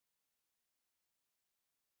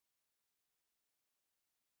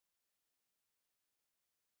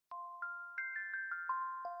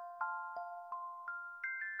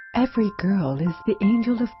Every girl is the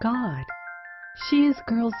angel of God. She is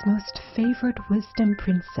girls' most favorite wisdom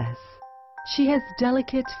princess. She has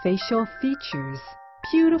delicate facial features,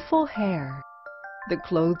 beautiful hair. The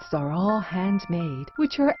clothes are all handmade,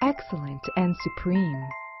 which are excellent and supreme.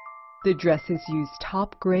 The dresses use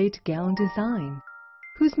top-grade gown design,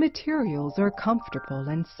 whose materials are comfortable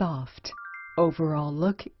and soft. Overall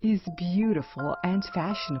look is beautiful and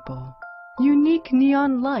fashionable. Unique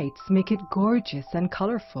neon lights make it gorgeous and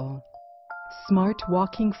colorful. Smart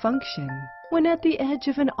walking function. When at the edge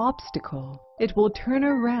of an obstacle, it will turn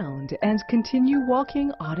around and continue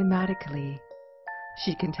walking automatically.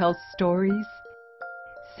 She can tell stories,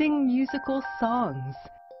 sing musical songs,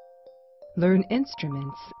 learn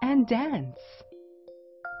instruments, and dance.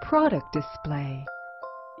 Product display.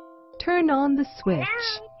 Turn on the switch.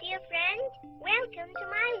 Hello, dear friend. Welcome to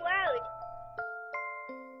my world.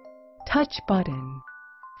 Touch button.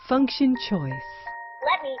 Function choice.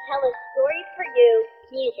 Let me tell a story for you.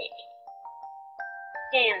 Music.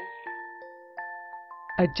 Dance.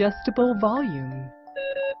 Adjustable volume.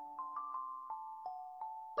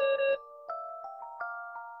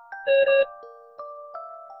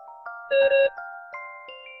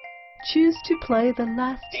 Choose to play the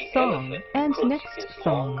last song and next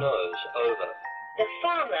song. The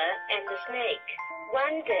farmer and the snake.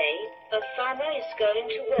 One day, a farmer is going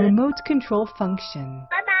to work. Remote control function.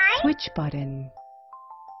 Bye-bye. Switch button.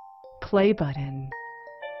 Play button.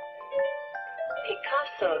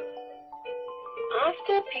 Picasso.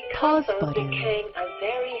 After Pause Picasso button. became a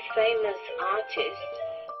very famous artist,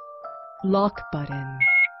 Lock button.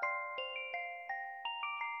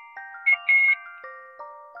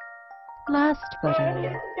 Last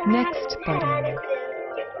button. Next button.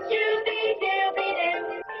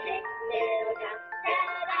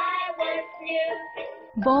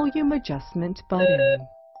 Volume adjustment button.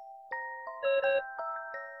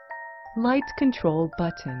 Light control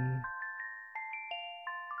button.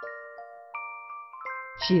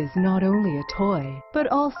 She is not only a toy, but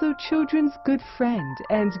also children's good friend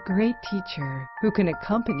and great teacher who can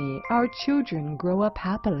accompany our children grow up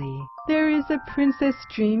happily. There is a princess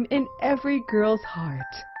dream in every girl's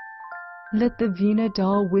heart. Let the Vina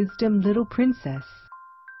doll wisdom little princess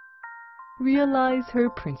realize her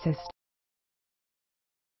princess